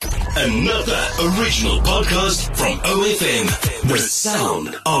Another original podcast from OFM, the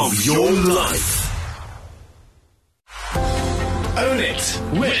sound of your life. Own It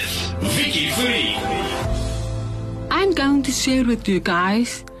with Vicki Fourie. I'm going to share with you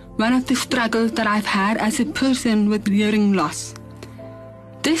guys one of the struggles that I've had as a person with hearing loss.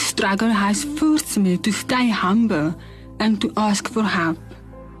 This struggle has forced me to stay humble and to ask for help.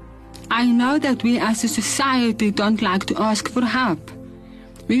 I know that we as a society don't like to ask for help.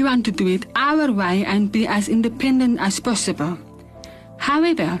 We want to do it our way and be as independent as possible.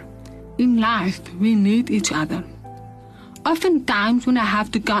 However, in life, we need each other. Oftentimes when I have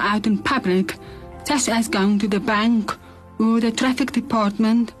to go out in public, such as going to the bank or the traffic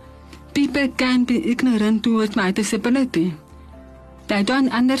department, people can be ignorant towards my disability. They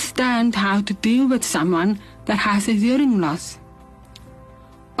don't understand how to deal with someone that has a hearing loss.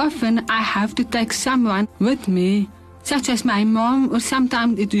 Often I have to take someone with me, such as my mom, or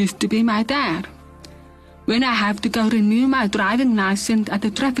sometimes it used to be my dad. When I have to go renew my driving license at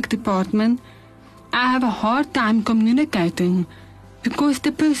the traffic department, I have a hard time communicating because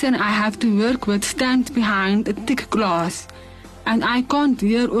the person I have to work with stands behind a thick glass and I can't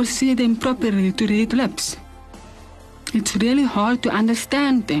hear or see them properly to read lips. It's really hard to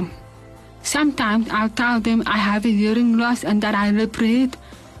understand them. Sometimes I'll tell them I have a hearing loss and that I lip read,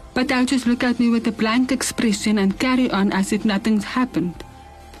 but they'll just look at me with a blank expression and carry on as if nothing's happened.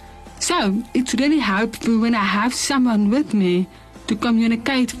 So, it's really helpful when I have someone with me to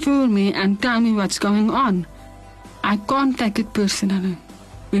communicate for me and tell me what's going on. I can't take it personally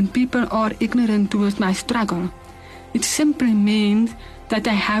when people are ignorant towards my struggle. It simply means that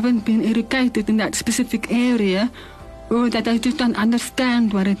they haven't been educated in that specific area or that they just don't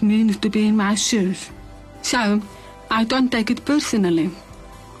understand what it means to be in my shoes. So, I don't take it personally.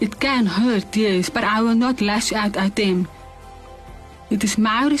 It can hurt, yes, but I will not lash out at them. It is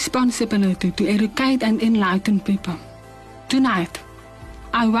my responsibility to educate and enlighten people. Tonight,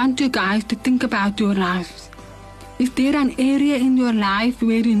 I want you guys to think about your lives. Is there an area in your life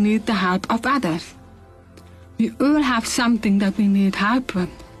where you need the help of others? We all have something that we need help with.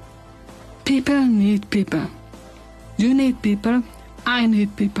 People need people. You need people, I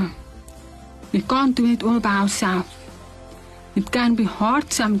need people. We can't do it all by ourselves. It can be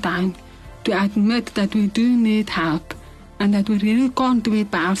hard sometimes to admit that we do need help and that we really can't do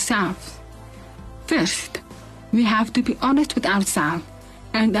it by ourselves. First, we have to be honest with ourselves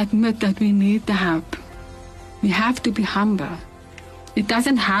and admit that we need the help. We have to be humble. It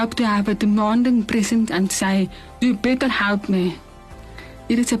doesn't help to have a demanding presence and say, "You better help me."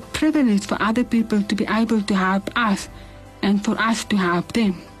 It is a privilege for other people to be able to help us and for us to help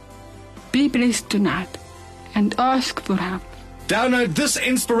them. Be blessed tonight and ask for help. Download this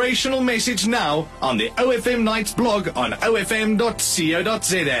inspirational message now on the OFM Nights blog on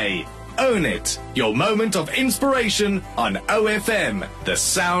ofm.co.za. Own It, your moment of inspiration on OFM, the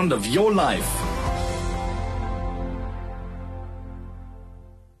sound of your life.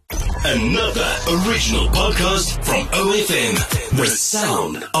 Another original podcast from OFM, the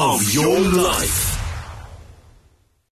sound of your life.